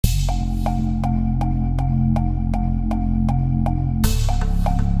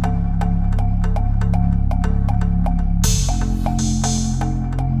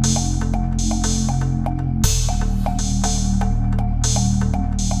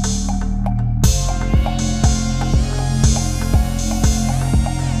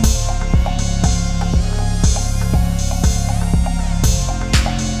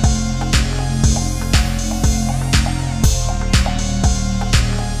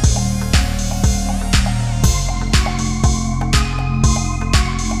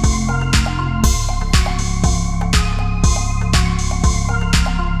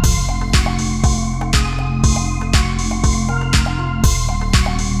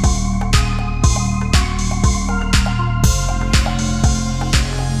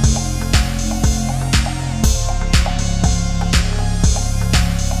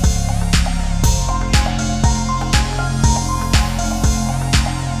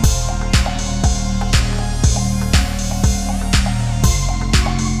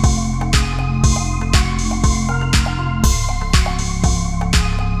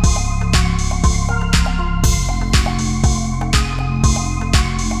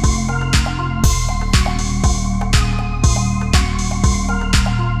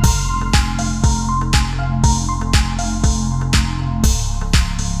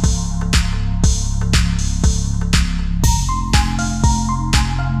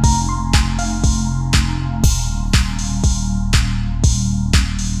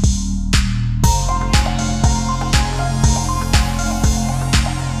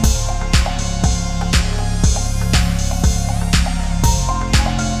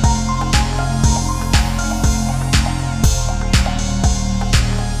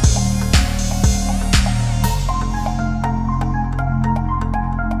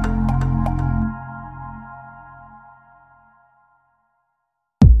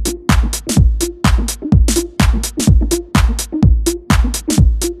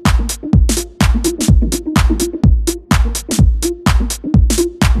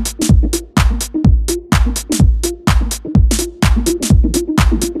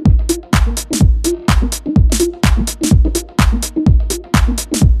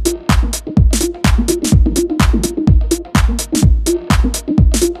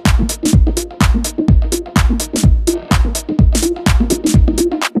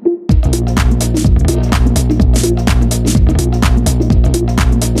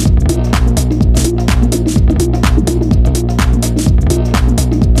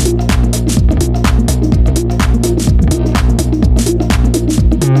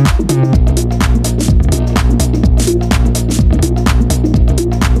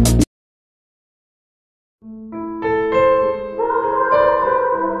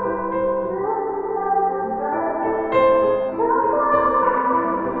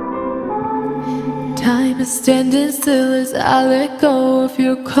standing still as I let go of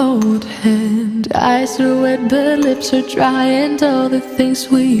your cold hand. Eyes are wet but lips are dry, and all the things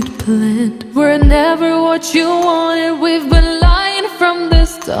we'd planned were never what you wanted. We've been lying from the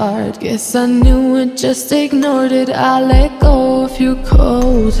start. Guess I knew it, just ignored it. I let go of your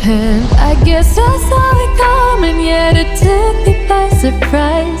cold hand. I guess I saw it coming, yet it took me by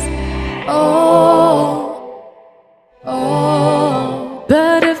surprise. Oh,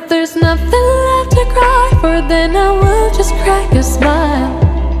 but if there's nothing left to cry for, then I will just crack a smile.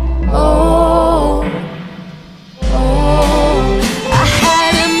 Oh, I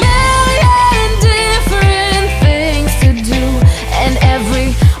had a million different things to do, and every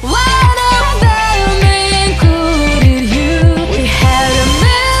one of them included you. We had a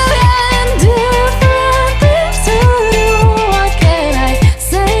million different things to do. What can I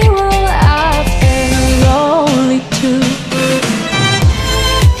say? Well, I've been lonely too.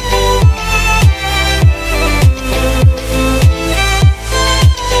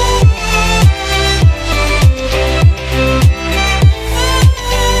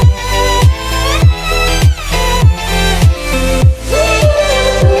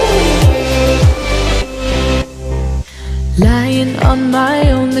 Lying on my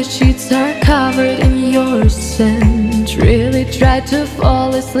own, the sheets are covered in your scent. Really tried to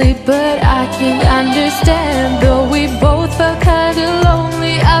fall asleep, but I can't understand. Though we both felt kinda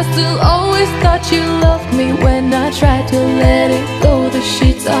lonely, I still always thought you loved me. When I tried to let it go, the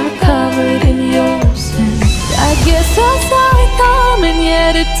sheets are covered in your scent. I guess I saw it coming,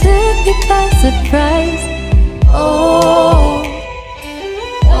 yet it took me by surprise. Oh,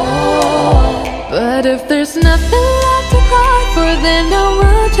 but if there's nothing left to cry for, then I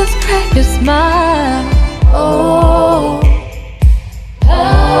will just crack a smile. Oh,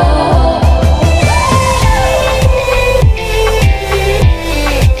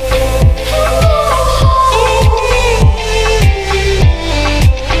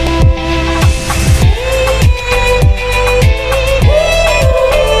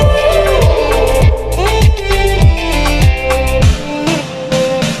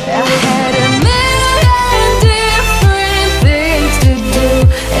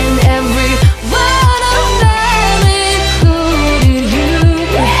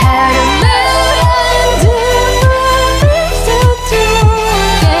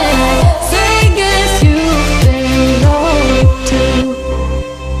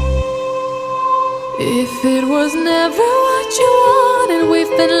 if it was never what you wanted,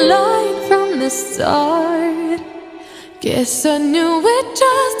 we've been lying from the start. Guess I knew it,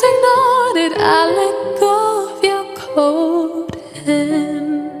 just ignored it. I let go of your cold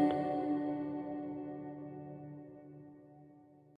hand.